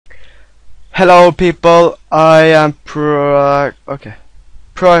Hello people, I am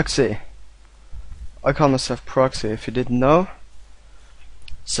Proxy. I call myself Proxy if you didn't know.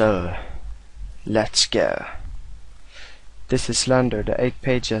 So, let's go. This is Slender, the 8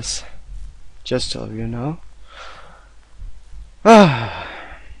 pages. Just so you know.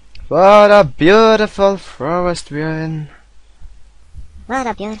 What a beautiful forest we're in. What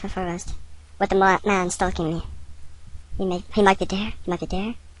a beautiful forest. With the man stalking me. He might be there. He might be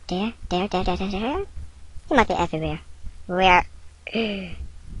there. There. He might be everywhere. Where?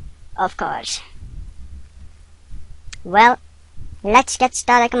 Of course. Well, let's get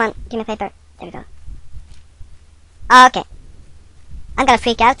started. Come on, give me paper. There we go. Okay. I'm gonna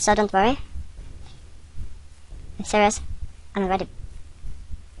freak out, so don't worry. I'm serious. I'm already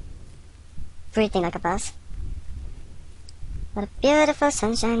breathing like a boss. What a beautiful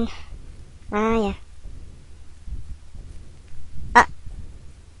sunshine. Ah, yeah.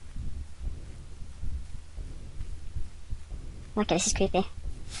 Okay, this is creepy.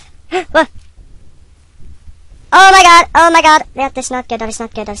 Whoa. Oh my god! That is not good, that is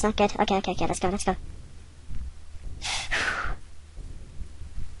not good. Okay, let's go.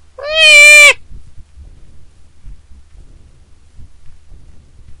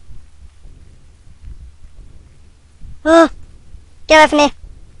 Oh, get away from me!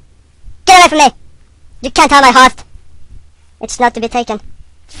 Get away from me! You can't have my heart! It's not to be taken.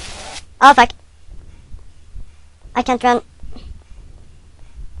 Oh fuck. I can't run.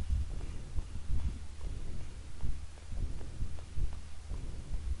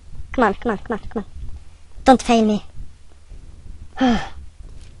 Come on. Don't fail me.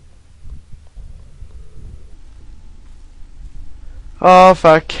 Oh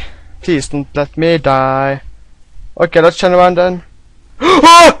fuck. Please don't let me die. Okay, let's turn around then.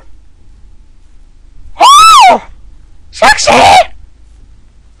 Oh! Oh! Sexy!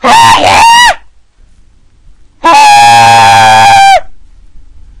 Oh yeah! Ah!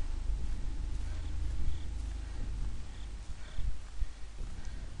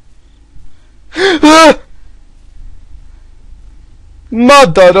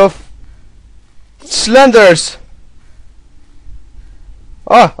 Mother of Slenders!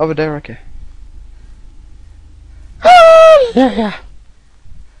 Ah, over there, okay. Yeah.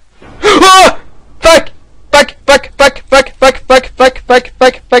 Ah! Back! Ah!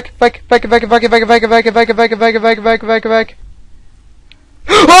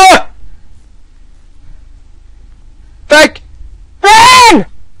 Back! Run!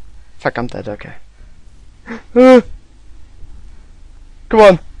 Fuck, I'm dead, okay. Come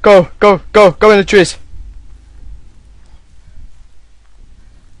on, go in the trees.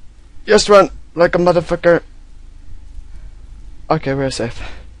 Just run like a motherfucker. Okay, we're safe.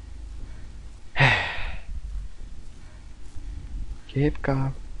 Keep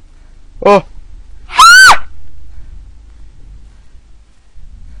calm. Oh!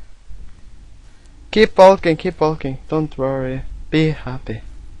 Keep walking. Don't worry. Be happy.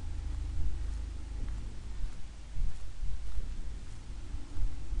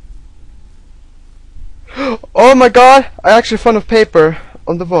 Oh my god! I actually found a paper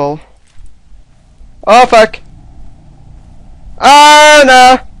on the wall. Oh fuck! Oh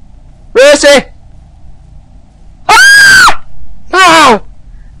no! Where is he? Ah! No!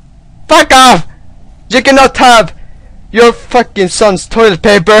 Fuck off! You cannot have your fucking son's toilet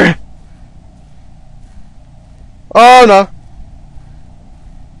paper! Oh no!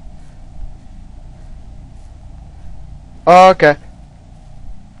 Okay.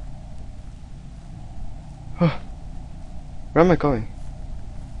 Where am I going?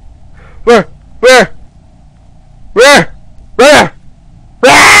 Where?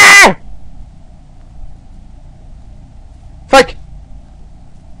 Fuck!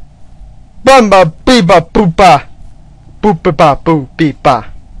 Bamba biba boopa! Boopa ba boo beepa!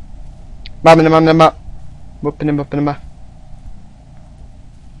 Mamma whoopinima.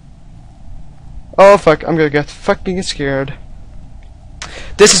 Oh fuck, I'm gonna get fucking scared.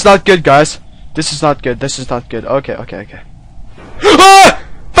 This is not good, guys. This is not good. Okay. Ah!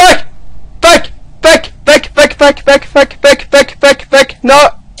 Fuck! Back!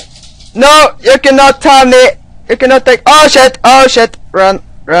 No! You cannot tell me! You cannot take— Oh shit! Run!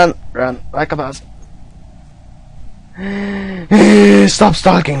 Like a boss. Stop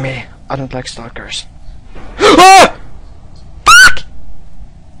stalking me. I don't like stalkers. Ah! Fuck!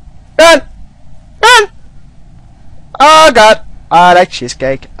 Run! Oh god! I like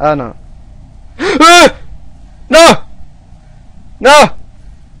cheesecake. Oh no. No!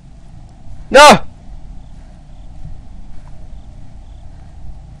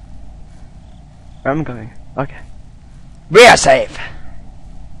 Where am I going? Okay. We are safe.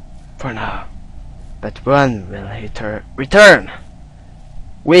 for now. But when will he return?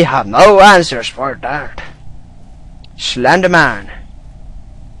 We have no answers for that. Slenderman.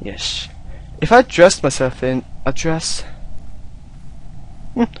 Yes. If I dressed myself in a dress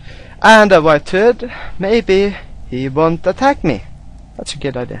and a white hood, maybe he won't attack me. That's a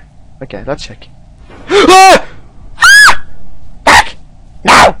good idea. Okay, let's check. Duck!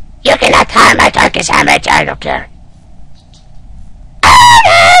 No! You cannot harm my turkey sandwich, I don't care.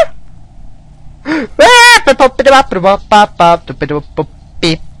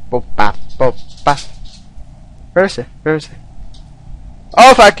 Where is he? Where is he?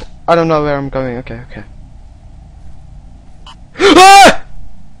 Oh fuck! I don't know where I'm going. Okay, okay.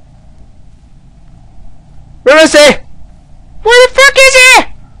 Where is he? Where the fuck is he?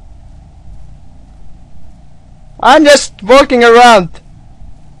 I'm just walking around.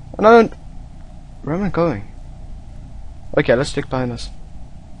 And I don't... Where am I going? Okay, let's look behind us.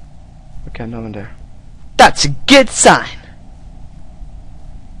 Okay, no one there. That's a good sign.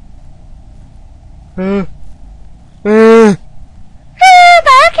 I'm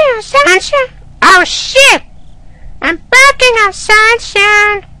barking on sunshine. Oh shit! I'm barking on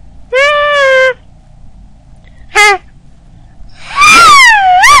sunshine. No!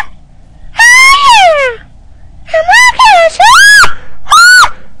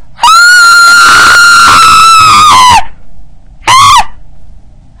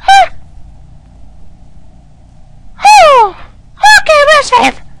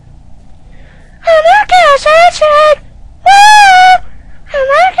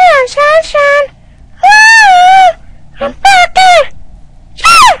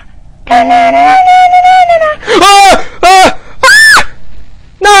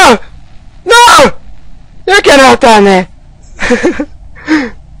 No! You cannot tell me!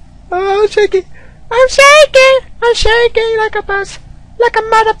 Oh, I'm shaking! I'm shaking! I'm shaking like a bus! Like a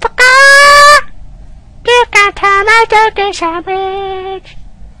motherfucker! You can't harm my turkey sandwich.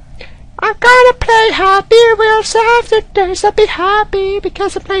 I'm gonna play Happy Wheels after this. I'll be happy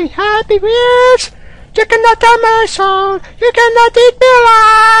because I'm playing Happy Wheels. You cannot tell my soul. You cannot eat me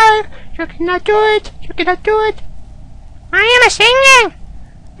alive. You cannot do it. You cannot do it. I am singing.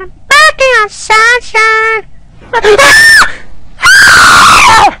 I'm barking on sunshine.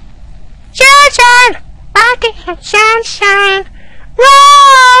 Sunshine! Barking on sunshine.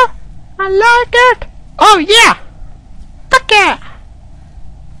 Whoa! I like it. Oh yeah! Fuck yeah!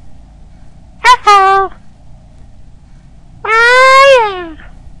 Uh-oh! Oh yeah!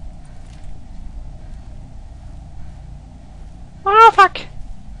 Oh fuck!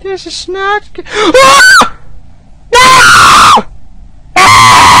 This is not good. Ah! No!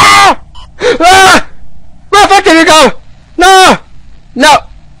 Ah! Ah! Where the fuck did you go? No! No!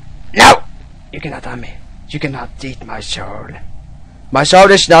 No! You cannot harm me. You cannot eat my soul. My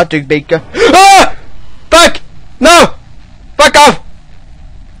soul is not too big. Ah! Fuck! No! Fuck off!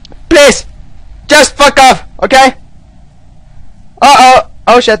 Please! Just fuck off, okay? Uh-oh!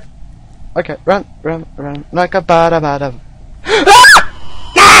 Oh shit! Okay, run, run, run like a bada. Ah!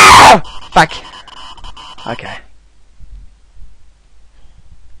 No! Fuck. Okay.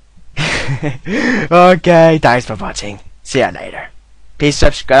 Okay, thanks for watching. See ya later. Please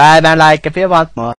subscribe and like if you want more.